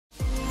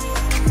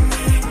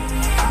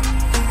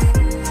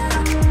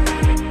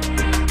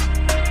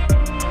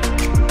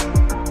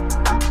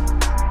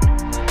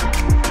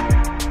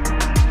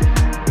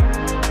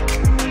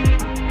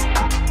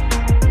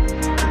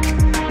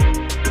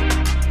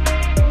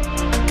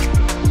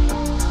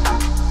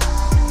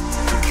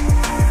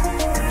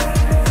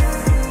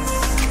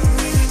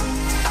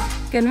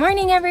Good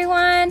morning,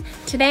 everyone.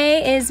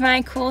 Today is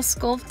my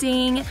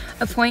CoolSculpting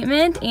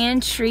appointment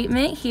and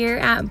treatment here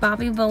at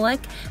Bobby Bullock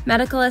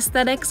Medical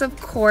Aesthetics, of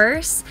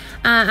course.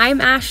 I'm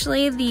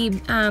Ashley, the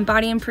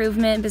Body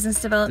Improvement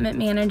Business Development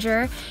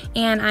Manager,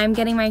 and I'm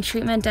getting my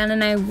treatment done,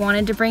 and I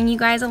wanted to bring you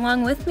guys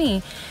along with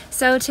me.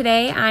 So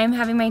today I'm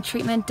having my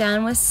treatment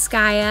done with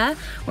Skya.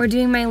 We're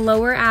doing my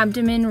lower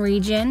abdomen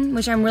region,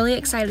 which I'm really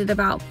excited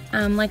about.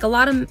 Like a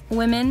lot of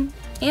women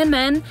and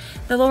men,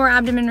 the lower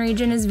abdomen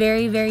region is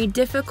very, very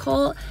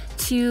difficult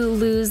to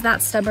lose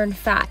that stubborn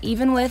fat.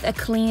 Even with a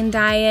clean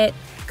diet,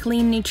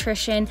 clean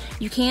nutrition,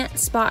 you can't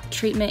spot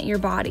treatment your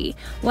body.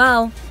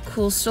 Well,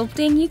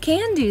 CoolSculpting, you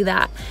can do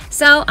that.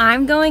 So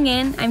I'm going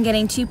in, I'm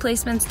getting 2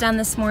 placements done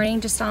this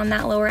morning just on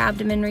that lower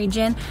abdomen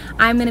region.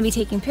 I'm gonna be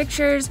taking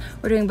pictures,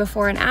 we're doing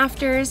before and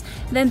afters.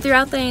 Then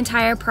throughout the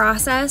entire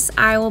process,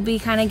 I will be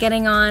kind of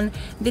getting on,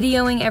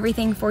 videoing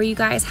everything for you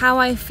guys, how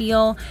I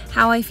feel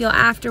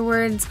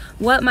afterwards,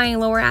 what my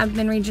lower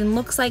abdomen region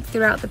looks like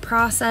throughout the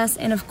process,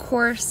 and of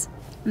course,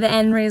 the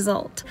end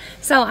result.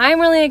 So I'm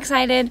really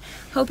excited.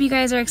 Hope you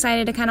guys are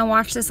excited to kind of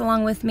watch this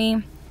along with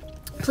me.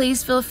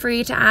 Please feel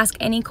free to ask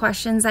any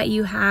questions that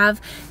you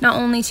have, not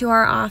only to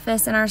our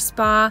office and our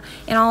spa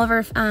and all of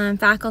our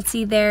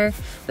faculty there,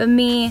 but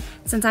me,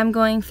 since I'm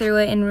going through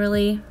it and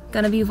really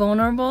gonna be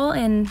vulnerable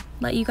and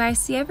let you guys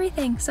see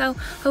everything. So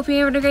hope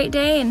you're having a great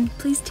day, and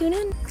please tune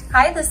in.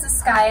 Hi, this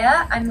is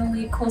Skya. I'm the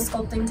lead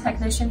CoolSculpting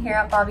technician here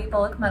at Bobby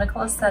Bullock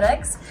Medical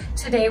Aesthetics.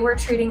 Today we're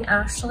treating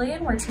Ashley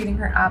and we're treating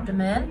her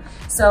abdomen.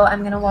 So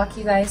I'm gonna walk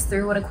you guys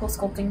through what a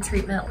CoolSculpting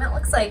treatment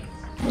looks like.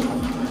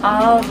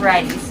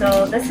 Alrighty,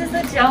 so this is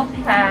a gel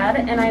pad,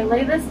 and I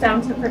lay this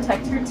down to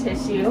protect her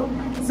tissue,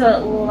 so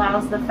it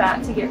allows the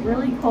fat to get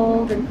really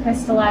cold and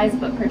crystallize,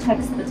 but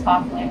protects the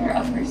top layer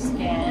of her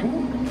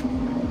skin.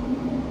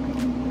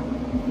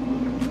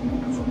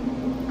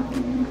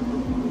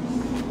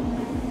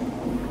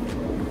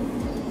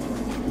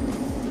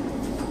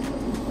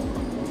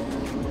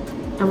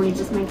 And we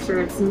just make sure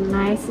it's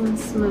nice and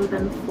smooth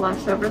and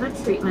flush over the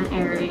treatment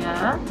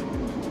area.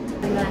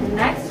 And then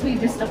next we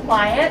just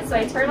apply it. So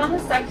I turn on the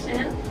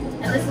suction,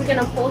 and this is going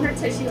to pull her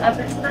tissue up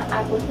into the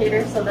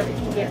applicator so that it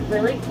can get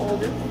really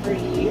cold and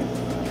free.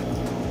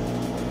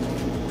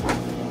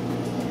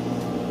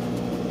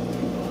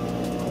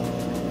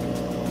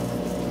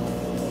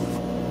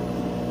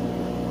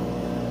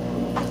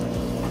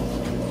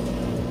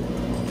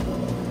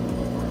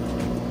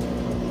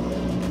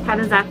 How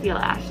does that feel,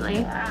 Ashley?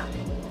 Yeah.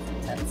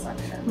 Intense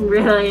suction.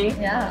 Really?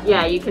 Yeah.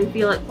 Yeah, you can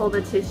feel it pull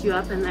the tissue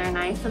up in there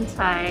nice and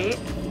tight.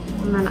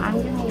 And then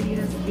I'm going to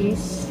use these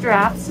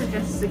straps to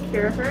just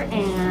secure her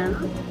in.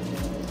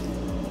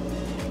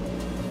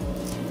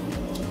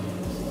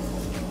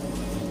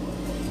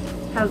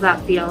 How's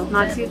that feel?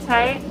 Not too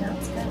tight? Yeah,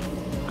 it's good.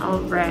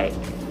 Alright.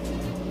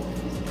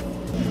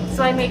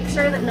 So I make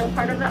sure that no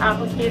part of the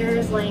applicator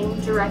is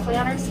laying directly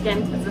on her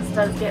skin, because this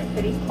does get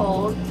pretty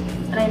cold.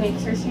 And I make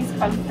sure she's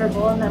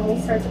comfortable, and then we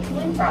start the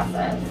cooling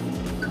process.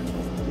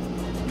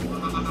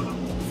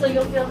 So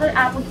you'll feel the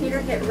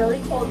applicator get really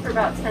cold for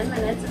about 10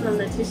 minutes, and then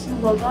the tissue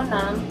will go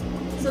numb.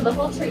 So the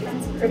whole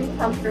treatment's pretty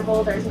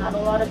comfortable. There's not a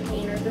lot of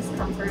pain or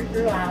discomfort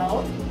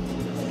throughout.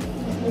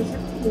 Here's your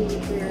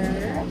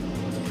pager.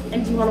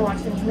 And do you want to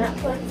watch any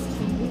Netflix,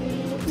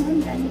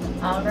 TV? Okay.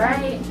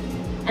 Alright.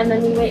 And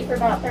then we wait for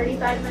about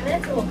 35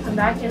 minutes, and we'll come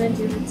back in and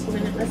do the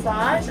 2-minute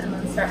massage, and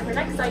then start her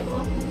next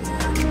cycle.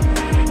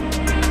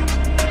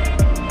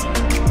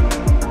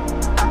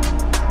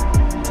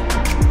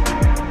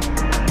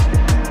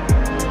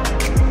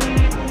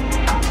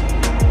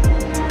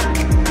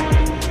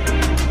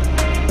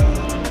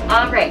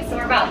 Alright, so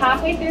we're about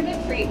halfway through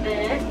the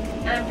treatment,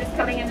 and I'm just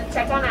coming in to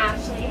check on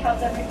Ashley.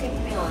 How's everything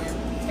feeling?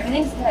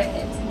 Everything's good.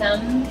 It's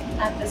numb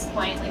at this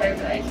point. Like, I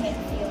really can't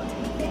feel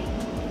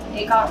anything.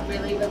 It got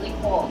really, really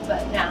cold,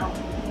 but now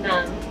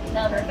Numb.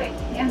 perfect.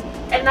 Yeah.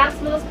 And that's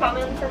most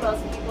common for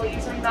most people.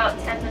 Usually about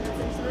 10 minutes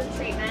into the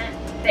treatment,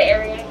 the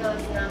area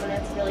goes numb and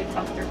it's really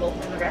comfortable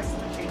for the rest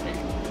of the treatment.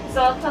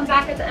 So I'll come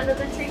back at the end of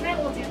the treatment,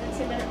 we'll do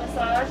the 2-minute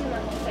massage, and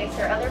then we'll place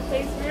her other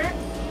placement,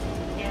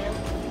 and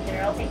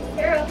they're all taken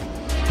care of.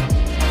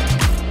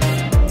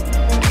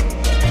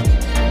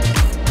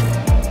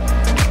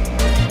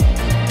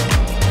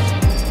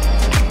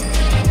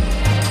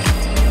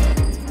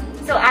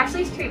 So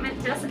Ashley's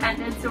treatment just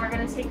ended, so we're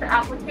going to take the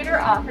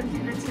applicator off and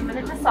do the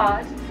 2-minute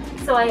massage.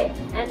 So I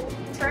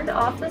turned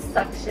off the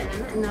suction,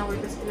 and now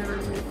we're just going to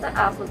remove the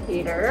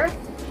applicator.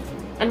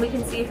 And we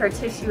can see her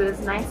tissue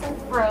is nice and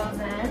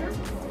frozen.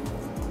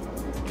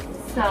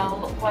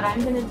 So what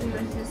I'm going to do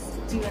is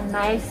just do a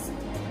nice,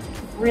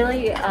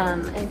 really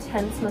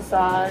intense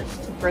massage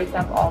to break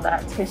up all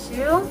that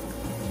tissue.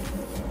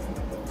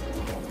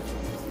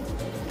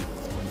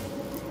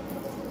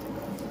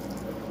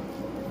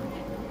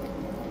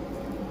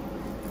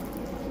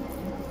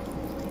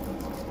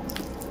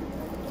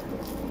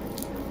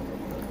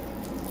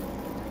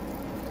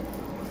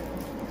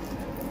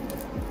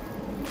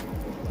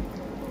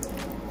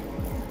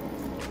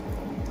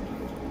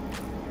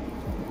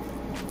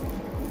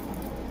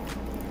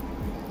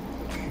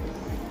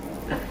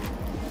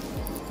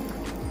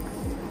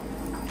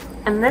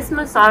 And this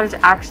massage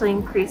actually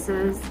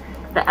increases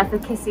the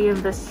efficacy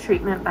of this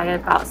treatment by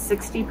about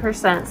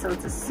 60%, so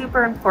it's a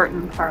super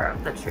important part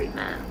of the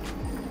treatment.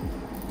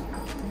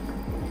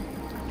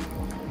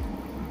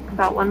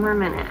 About 1 more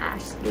minute,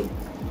 Ashley.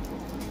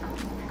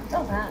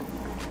 Still that.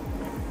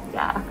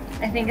 Yeah.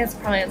 I think it's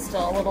probably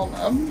still a little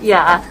numb.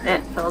 Yeah,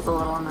 it feels a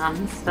little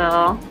numb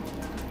still.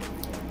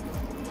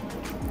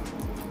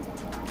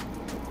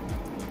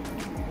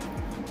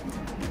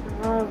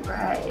 All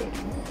right.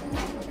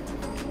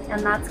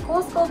 And that's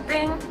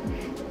CoolSculpting.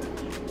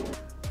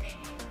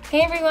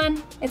 Hey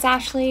everyone, it's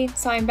Ashley.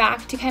 So I'm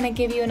back to kind of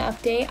give you an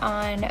update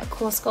on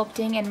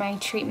CoolSculpting and my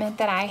treatment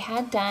that I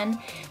had done.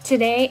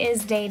 Today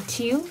is day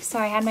 2, so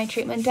I had my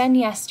treatment done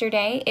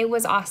yesterday. It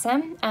was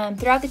awesome.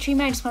 Throughout the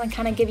treatment, I just want to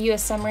kind of give you a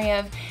summary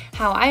of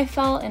how I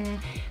felt and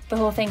the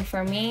whole thing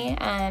for me.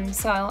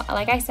 So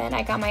like I said,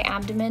 I got my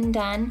abdomen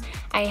done.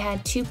 I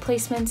had 2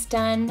 placements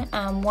done,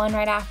 one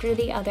right after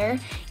the other,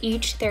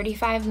 each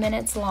 35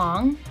 minutes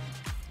long.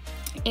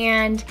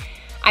 And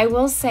I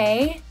will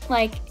say,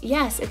 like,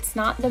 yes, it's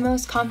not the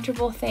most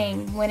comfortable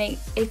thing when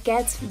it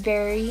gets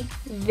very,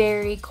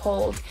 very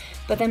cold.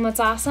 But then what's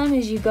awesome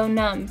is you go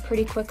numb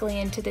pretty quickly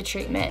into the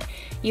treatment.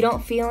 You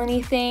don't feel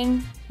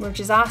anything, which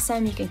is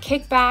awesome. You can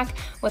kick back.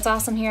 What's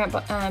awesome here at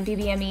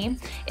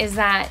BBME is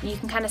that you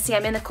can kind of see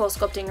I'm in the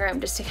CoolSculpting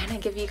room just to kind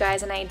of give you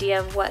guys an idea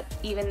of what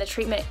even the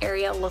treatment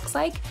area looks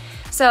like.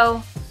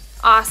 So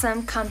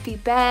awesome comfy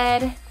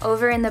bed.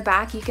 Over in the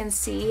back you can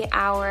see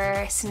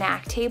our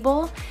snack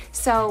table.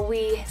 So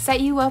we set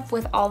you up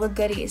with all the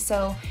goodies.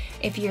 So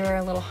if you're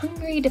a little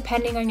hungry,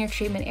 depending on your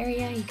treatment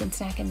area, you can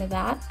snack into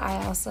that.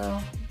 I also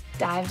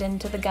dived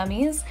into the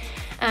gummies.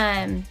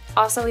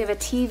 Also we have a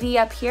TV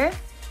up here,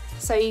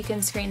 so you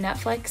can screen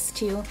Netflix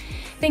too,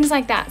 things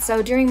like that.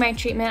 So during my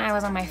treatment, I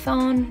was on my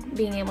phone,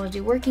 being able to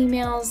do work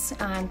emails,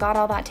 got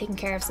all that taken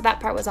care of, so that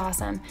part was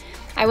awesome.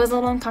 I was a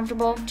little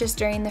uncomfortable just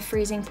during the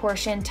freezing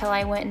portion till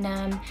I went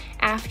numb.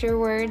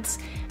 Afterwards,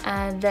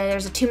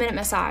 there's a 2-minute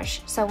massage.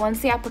 So once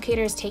the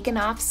applicator is taken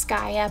off,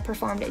 Skya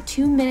performed a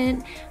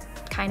 2-minute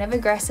kind of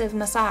aggressive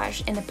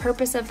massage, and the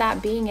purpose of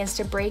that being is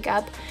to break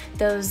up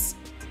those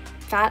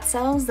fat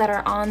cells that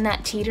are on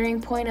that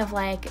teetering point of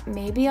like,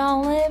 maybe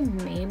I'll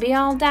live, maybe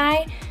I'll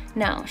die.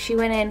 No, she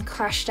went in,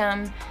 crushed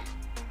them,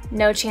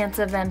 no chance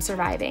of them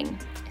surviving.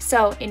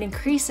 So it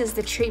increases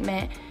the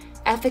treatment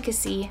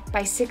efficacy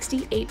by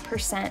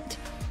 68%.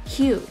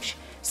 Huge.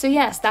 So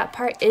yes, that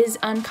part is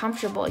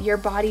uncomfortable. Your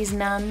body's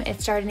numb,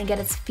 it's starting to get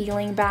its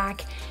feeling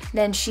back,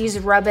 then she's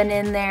rubbing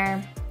in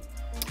there.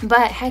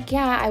 But heck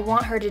yeah, I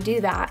want her to do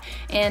that,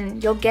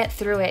 and you'll get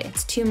through it.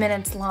 It's 2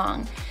 minutes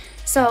long.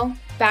 So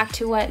back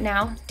to what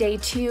now? Day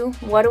 2,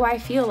 what do I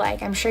feel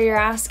like? I'm sure you're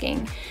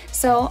asking.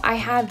 So I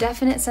have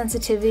definite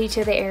sensitivity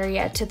to the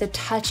area, to the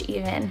touch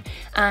even,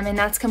 and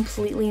that's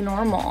completely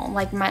normal.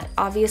 Like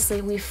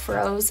obviously we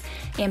froze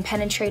and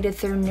penetrated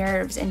through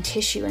nerves and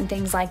tissue and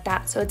things like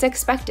that. So it's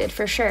expected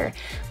for sure.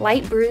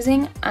 Light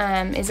bruising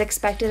is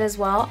expected as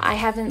well. I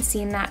haven't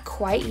seen that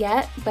quite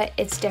yet, but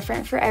it's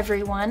different for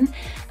everyone.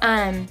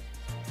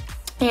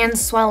 And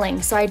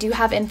swelling, so I do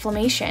have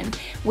inflammation.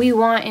 We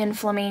want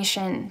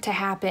inflammation to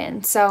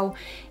happen. So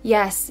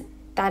yes,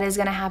 that is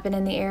gonna happen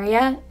in the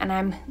area, and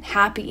I'm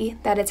happy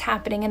that it's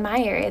happening in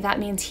my area. That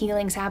means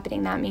healing's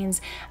happening. That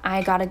means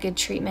I got a good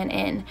treatment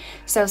in.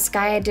 So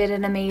Skya did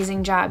an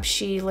amazing job.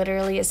 She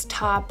literally is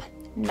top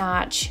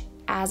notch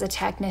as a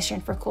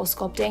technician for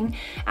CoolSculpting.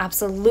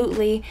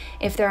 Absolutely,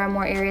 if there are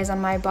more areas on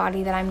my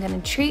body that I'm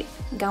gonna treat,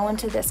 go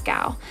into this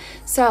gal.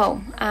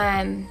 So,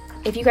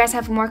 if you guys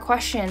have more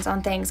questions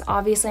on things,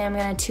 obviously I'm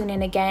going to tune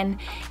in again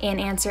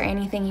and answer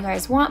anything you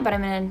guys want, but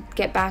I'm going to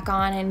get back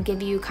on and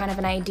give you kind of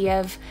an idea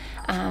of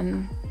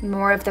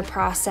more of the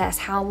process,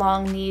 how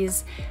long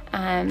these,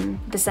 the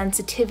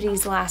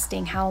sensitivity's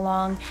lasting, how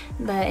long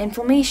the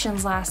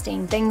inflammation's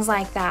lasting, things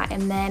like that.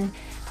 And then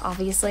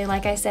obviously,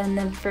 like I said in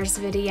the first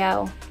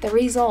video, the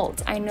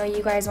results. I know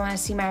you guys want to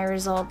see my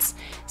results,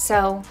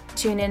 so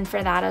tune in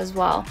for that as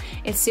well.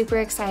 It's super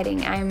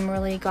exciting. I'm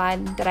really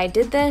glad that I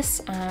did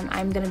this.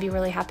 I'm going to be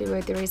really happy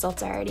with the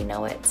results. I already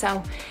know it.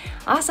 So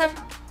awesome.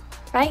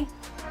 Bye.